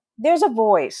 There's a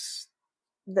voice,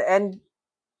 and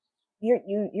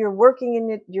you're working in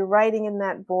it, you're writing in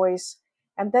that voice,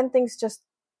 and then things just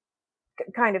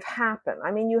kind of happen.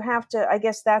 I mean, you have to, I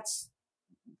guess that's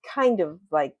kind of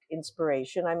like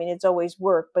inspiration. I mean, it's always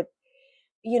work, but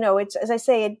it's, as I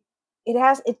say,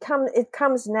 it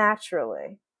comes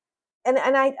naturally. And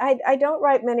I don't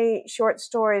write many short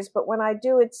stories, but when I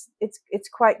do, it's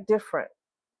quite different.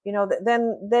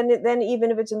 Then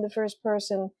even if it's in the first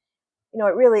person,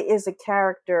 it really is a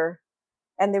character.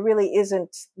 And there really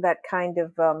isn't that kind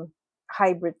of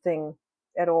hybrid thing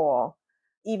at all.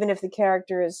 Even if the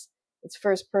character it's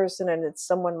first person and it's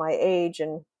someone my age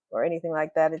and or anything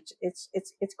like that,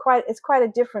 it's quite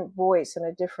a different voice and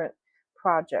a different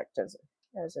project as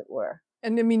it were.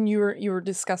 And I mean, you were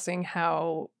discussing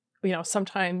how,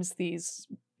 sometimes these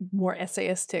more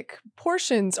essayistic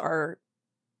portions are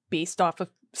based off of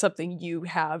something you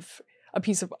have, a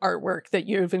piece of artwork that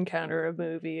you've encountered, a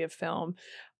movie, a film.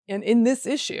 And in this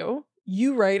issue,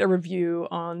 you write a review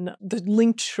on the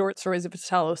linked short stories of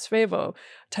Italo Svevo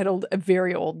titled A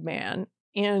Very Old Man.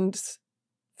 And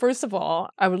first of all,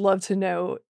 I would love to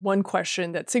know one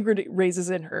question that Sigrid raises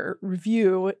in her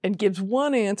review and gives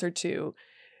one answer to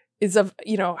is of,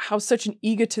 how such an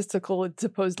egotistical and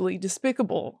supposedly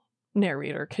despicable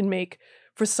narrator can make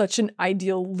for such an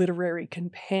ideal literary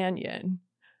companion.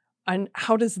 And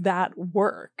how does that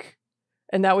work?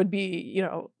 And that would be,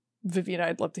 Vivian,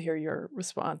 I'd love to hear your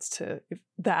response to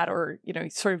that, or,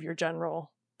 sort of your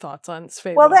general thoughts on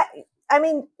Svevo. Well,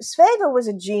 Svevo was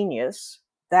a genius.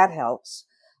 That helps.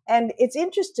 And it's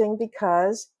interesting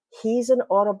because he's an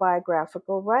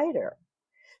autobiographical writer.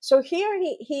 So here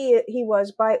he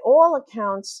was, by all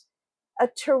accounts, a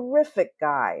terrific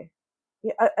guy,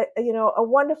 a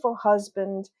wonderful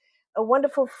husband, a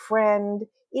wonderful friend,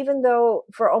 even though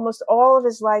for almost all of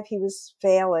his life he was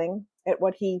failing at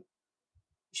what he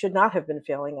should not have been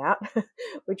failing at,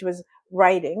 which was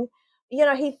writing.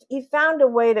 He found a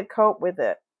way to cope with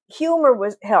it. Humor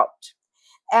helped.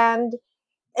 And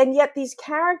yet these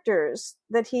characters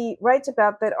that he writes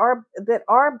about that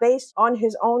are based on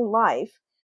his own life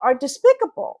are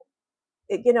despicable,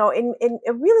 in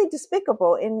really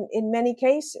despicable in many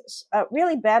cases,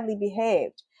 really badly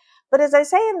behaved. But as I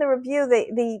say in the review,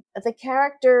 the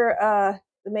character,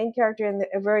 the main character in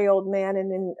A Very Old Man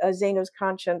and in Zeno's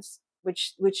Conscience,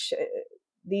 which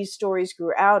these stories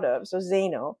grew out of, so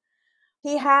Zeno,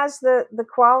 he has the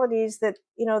qualities that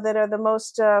that are the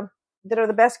most that are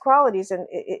the best qualities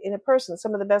in a person,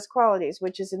 some of the best qualities,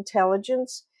 which is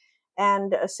intelligence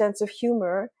and a sense of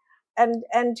humor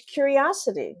and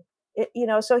curiosity.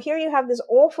 So here you have this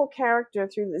awful character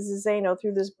through Zeno,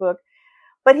 through this book,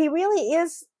 but he really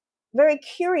is very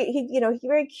curious. He's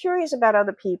very curious about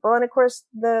other people, and of course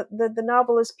the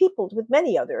novel is peopled with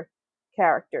many other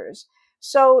characters.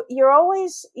 So you're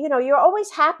always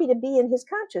happy to be in his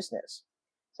consciousness.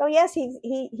 So yes,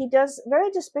 he does very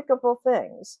despicable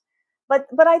things, but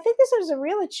I think this is a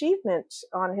real achievement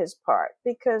on his part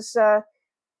because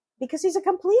he's a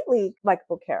completely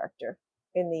likable character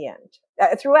in the end,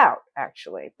 throughout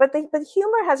actually. But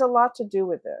humor has a lot to do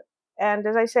with it, and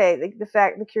as I say,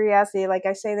 the curiosity, like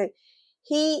I say, that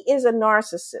he is a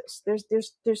narcissist.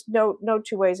 There's no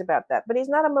two ways about that. But he's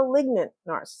not a malignant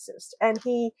narcissist, and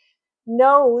he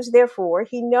knows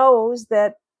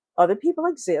that other people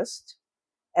exist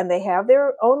and they have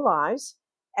their own lives,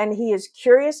 and he is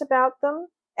curious about them,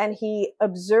 and he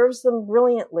observes them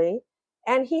brilliantly,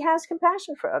 and he has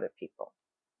compassion for other people.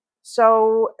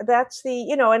 So that's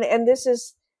and this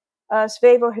is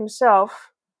Svevo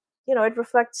himself. It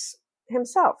reflects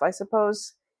himself, I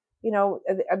suppose.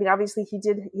 Obviously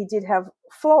he did have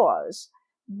flaws,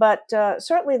 but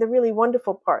certainly the really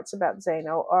wonderful parts about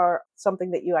Zeno are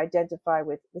something that you identify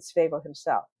with Svevo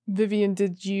himself. Vivian,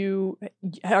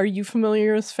 are you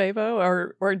familiar with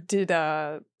Svevo, or did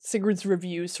Sigrid's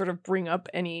review sort of bring up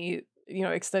any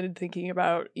extended thinking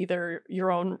about either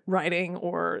your own writing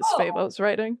or Svevo's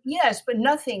writing? Yes, but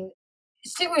nothing.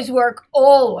 Sigrid's work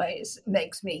always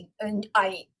makes me, and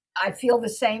I feel the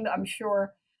same. I'm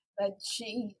sure that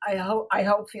I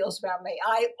hope feels about me.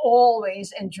 I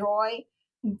always enjoy,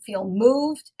 feel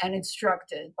moved and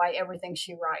instructed by everything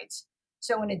she writes.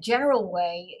 So in a general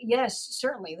way, yes,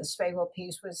 certainly the Svevo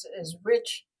piece was as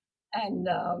rich and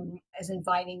as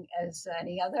inviting as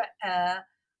any other.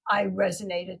 I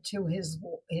resonated to his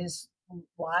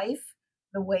life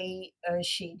the way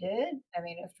she did. I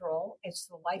mean, after all, it's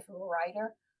the life of a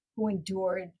writer who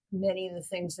endured many of the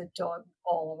things that dog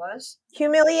all of us.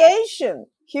 Humiliation,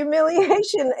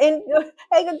 and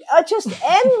just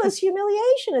endless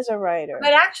humiliation as a writer.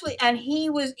 But actually, and he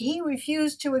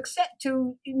refused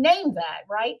to name that,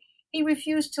 right? He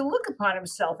refused to look upon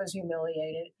himself as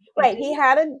humiliated. Right. He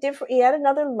had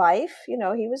another life. He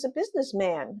was a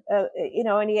businessman. He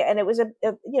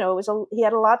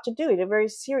had a lot to do. He was a very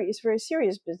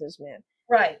serious businessman.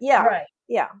 Right. Yeah. Right.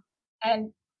 Yeah.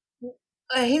 And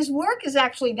his work is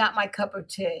actually not my cup of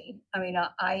tea. I mean,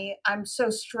 I'm so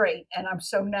straight and I'm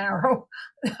so narrow.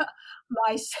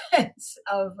 My sense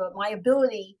of my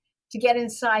ability to get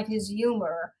inside his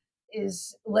humor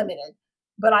is limited.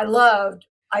 But I loved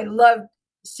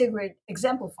Sigrid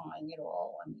exemplifying it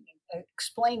all. I mean,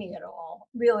 explaining it all,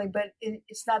 really. But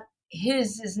it's not,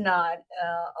 his is not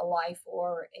a life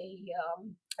or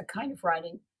a kind of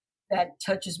writing that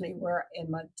touches me where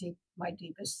in my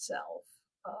deepest self.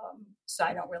 So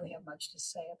I don't really have much to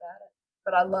say about it.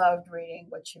 But I loved reading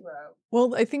what she wrote.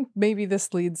 Well, I think maybe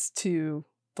this leads to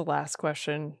the last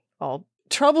question I'll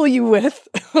trouble you with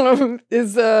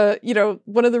is,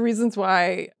 one of the reasons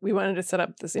why we wanted to set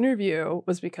up this interview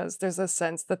was because there's a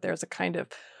sense that there's a kind of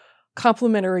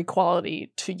complementary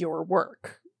quality to your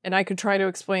work. And I could try to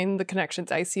explain the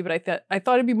connections I see, but I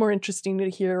thought it'd be more interesting to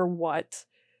hear what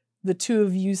the two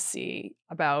of you see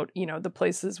about, the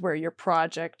places where your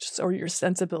projects or your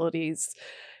sensibilities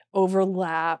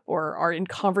overlap or are in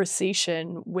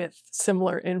conversation with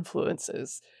similar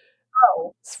influences.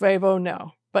 Oh. Svevo,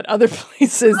 no. But other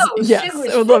places, yes.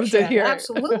 I would love to hear.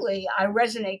 Absolutely. I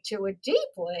resonate to it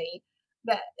deeply.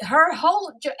 That her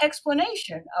whole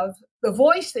explanation of the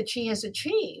voice that she has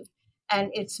achieved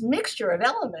and its mixture of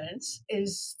elements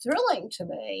is thrilling to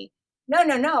me.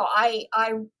 No. I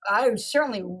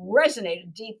certainly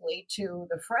resonated deeply to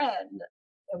The Friend,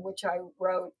 which I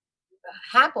wrote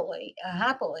happily.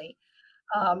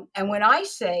 And when I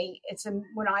say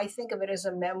when I think of it as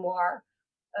a memoir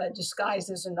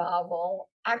disguised as a novel,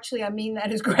 actually, I mean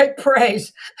that as great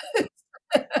praise.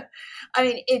 I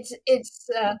mean, it's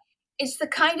the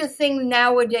kind of thing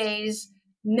nowadays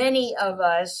many of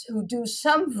us who do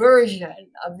some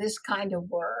version of this kind of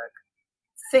work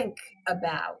think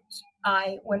about.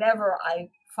 Whenever I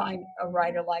find a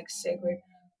writer like Sigrid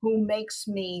who makes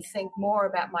me think more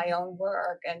about my own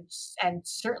work, and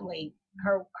certainly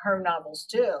her novels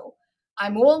too,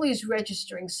 I'm always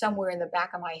registering somewhere in the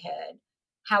back of my head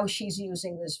how she's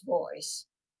using this voice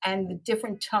and the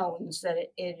different tones that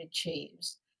it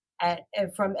achieves, and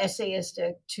from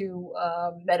essayistic to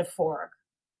metaphoric.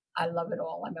 I love it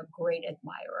all. I'm a great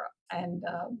admirer, and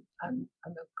I'm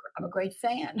a great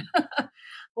fan.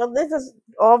 Well, this is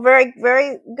all very,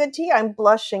 very good to you. I'm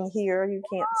blushing here. You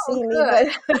can't see me,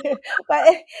 but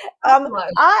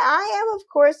I am, of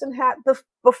course, and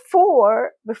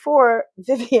before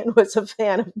Vivian was a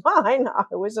fan of mine, I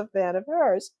was a fan of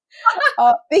hers.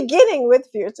 Beginning with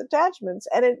Fierce Attachments,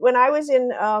 and when I was in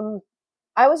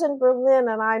Berlin,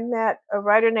 and I met a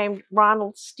writer named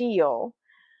Ronald Steele.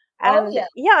 And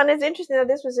and it's interesting that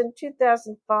this was in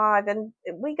 2005, and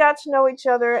we got to know each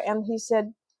other, and he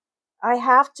said, I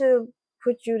have to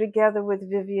put you together with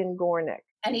Vivian Gornick.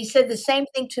 And he said the same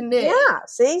thing to me. Yeah,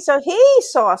 see, so he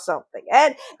saw something,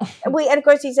 and of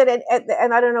course he said,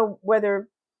 and I don't know whether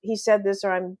he said this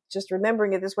or I'm just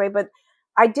remembering it this way, but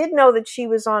I did know that she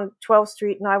was on 12th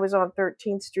Street and I was on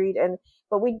 13th Street,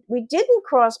 but we didn't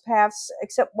cross paths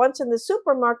except once in the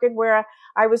supermarket where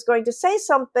I was going to say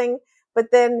something, but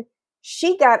then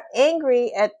she got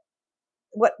angry at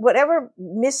whatever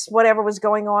was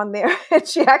going on there. And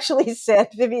she actually said,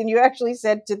 Vivian, you actually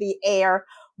said to the air,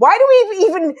 why do we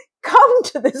even come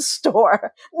to this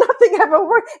store? Nothing ever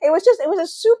worked. It was a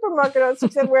supermarket on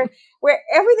 6th where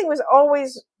everything was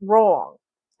always wrong.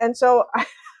 And so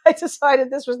I decided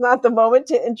this was not the moment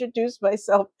to introduce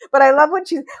myself. But I love when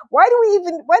why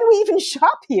do we even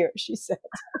shop here? She said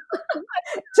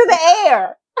to the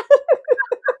air.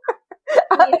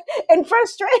 In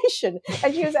frustration,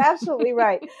 and she was absolutely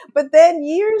right. But then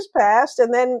years passed,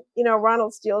 and then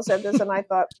Ronald Steele said this, and I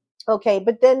thought, okay,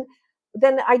 but then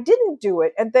I didn't do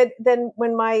it, and then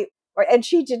when and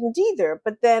she didn't either.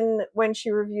 But then when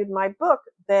she reviewed my book,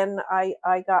 then I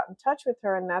got in touch with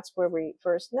her, and that's where we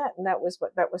first met, and that was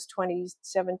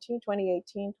 2017,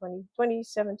 2018,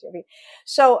 2017.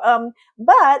 So,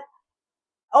 but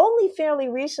only fairly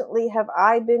recently have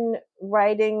I been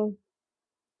writing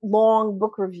long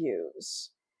book reviews,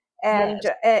 and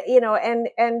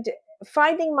and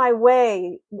finding my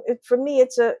way. For me,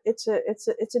 it's a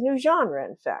new genre,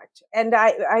 in fact. And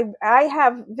I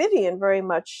have Vivian very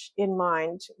much in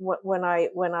mind when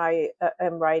I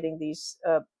am writing these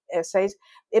essays,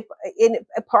 in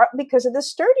part because of the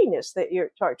sturdiness that you're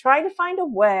trying to find a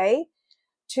way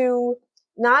to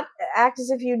not act as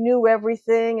if you knew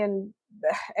everything and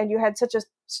you had such a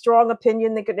strong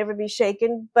opinion that could never be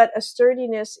shaken, but a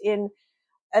sturdiness and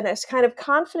a kind of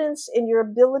confidence in your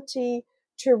ability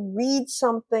to read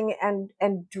something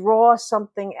and draw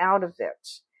something out of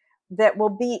it that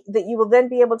you will then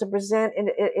be able to present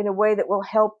in a way that will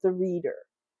help the reader.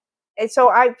 And so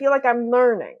I feel like I'm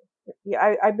learning.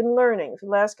 I've been learning for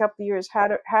the last couple of years how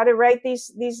to write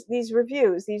these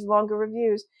reviews, these longer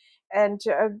reviews, and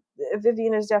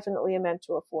Vivian is definitely a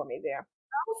mentor for me there.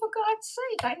 Oh, for God's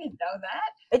sake, I didn't know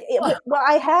that. Well,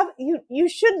 I have, you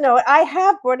should know it. I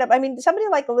have brought up, I mean, somebody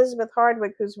like Elizabeth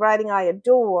Hardwick, whose writing I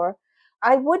adore,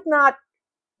 I would not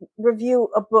review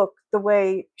a book the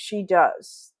way she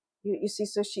does. You see,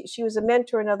 so she was a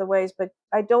mentor in other ways, but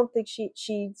I don't think she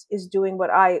is doing what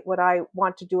I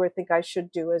want to do or think I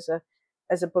should do as a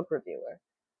book reviewer.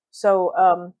 So,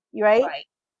 you right? Right.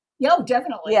 Yeah,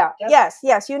 definitely. Yeah. Definitely.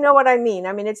 Yes. You know what I mean.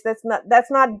 I mean, that's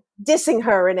not dissing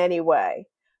her in any way.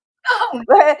 Oh,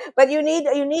 But you need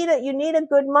a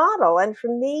good model, and for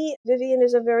me, Vivian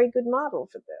is a very good model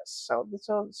for this. So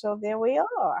there we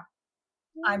are.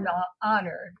 I'm not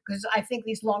honored because I think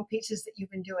these long pieces that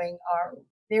you've been doing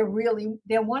they're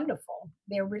wonderful.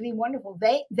 They're really wonderful.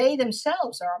 They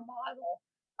themselves are a model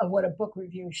of what a book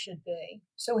review should be.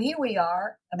 So here we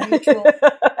are, a mutual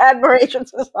admiration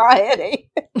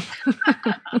society.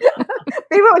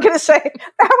 People are going to say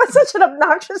that was such an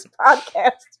obnoxious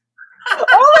podcast. All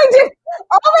I did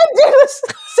was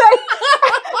say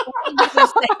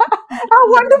how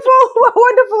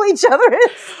wonderful each other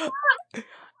is.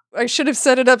 I should have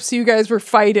set it up so you guys were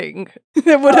fighting.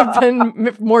 It would have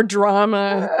been more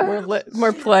drama,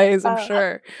 more plays, I'm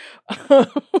sure.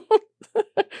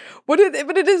 But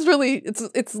it is really,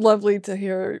 it's lovely to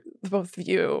hear both of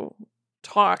you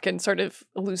talk and sort of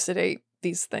elucidate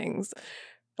these things.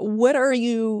 What are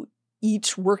you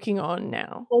each working on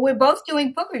now? Well, we're both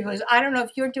doing book reviews. I don't know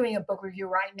if you're doing a book review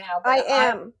right now. But I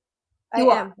am.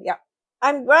 Yeah.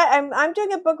 I'm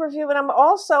doing a book review, and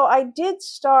I did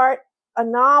start a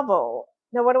novel.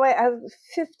 Now, what do I have?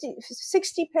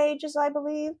 60 pages, I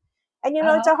believe. And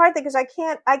it's a hard thing because I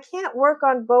can't work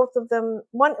on both of them.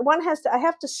 I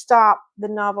have to stop the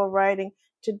novel writing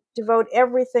to devote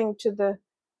everything to the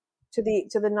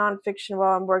nonfiction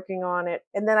while I'm working on it.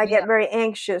 And then I get very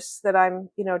anxious that I'm,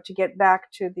 to get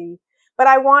back to but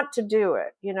I want to do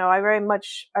it. I very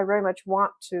much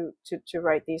want to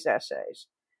write these essays.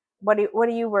 What are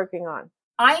you working on?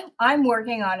 I'm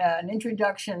working on an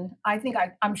introduction.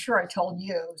 I'm sure I told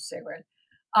you, Sigrid.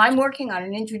 I'm working on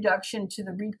an introduction to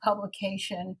the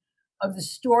republication of the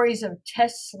stories of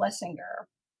Tess Schlesinger,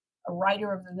 a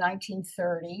writer of the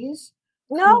 1930s.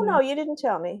 No, you didn't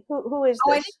tell me. Who is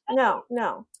this? No.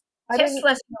 Tess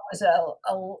Schlesinger was a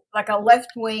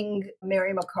left-wing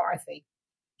Mary McCarthy.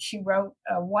 She wrote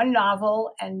one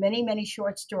novel and many, many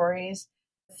short stories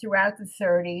throughout the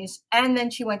 30s. And then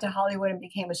she went to Hollywood and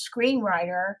became a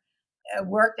screenwriter,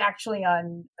 worked actually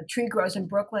on A Tree Grows in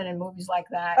Brooklyn and movies like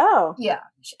that. Oh. Yeah.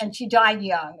 And she died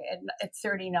young at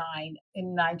 39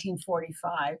 in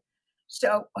 1945.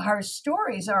 So her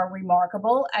stories are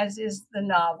remarkable, as is the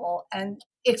novel. And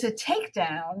it's a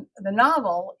takedown. The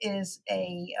novel is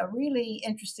a really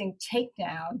interesting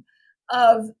takedown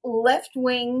of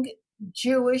left-wing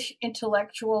Jewish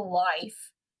intellectual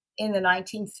life in the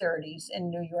 1930s in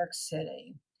New York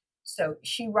City. So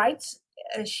she writes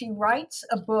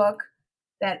a book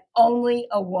that only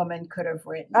a woman could have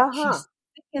written. She's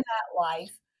in that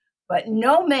life, but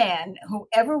no man who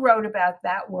ever wrote about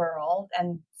that world,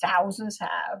 and thousands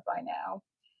have by now,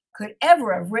 could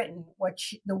ever have written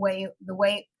the way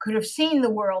could have seen the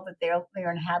world that they're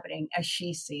inhabiting as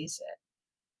she sees it.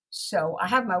 So I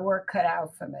have my work cut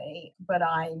out for me, but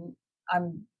I'm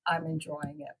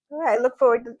enjoying it. All right, I look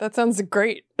forward to that. Sounds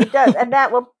great. It does, and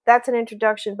that's an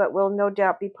introduction, but will no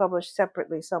doubt be published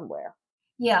separately somewhere.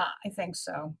 Yeah, I think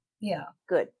so. Yeah.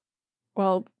 Good.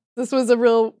 Well, this was a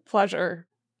real pleasure.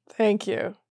 Thank you.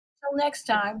 Till next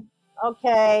time.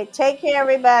 Okay, take care,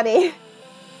 everybody.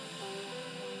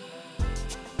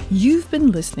 You've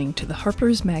been listening to the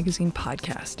Harper's Magazine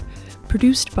podcast,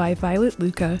 produced by Violet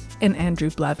Luca and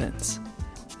Andrew Blevins.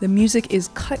 The music is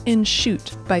Cut and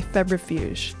Shoot by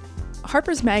Febrifuge.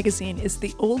 Harper's Magazine is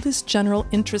the oldest general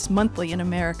interest monthly in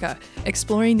America,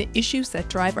 exploring the issues that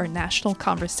drive our national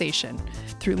conversation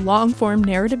through long-form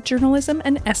narrative journalism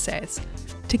and essays.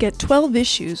 To get 12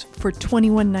 issues for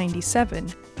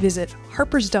 $21.97, visit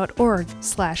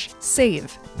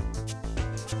harpers.org/save.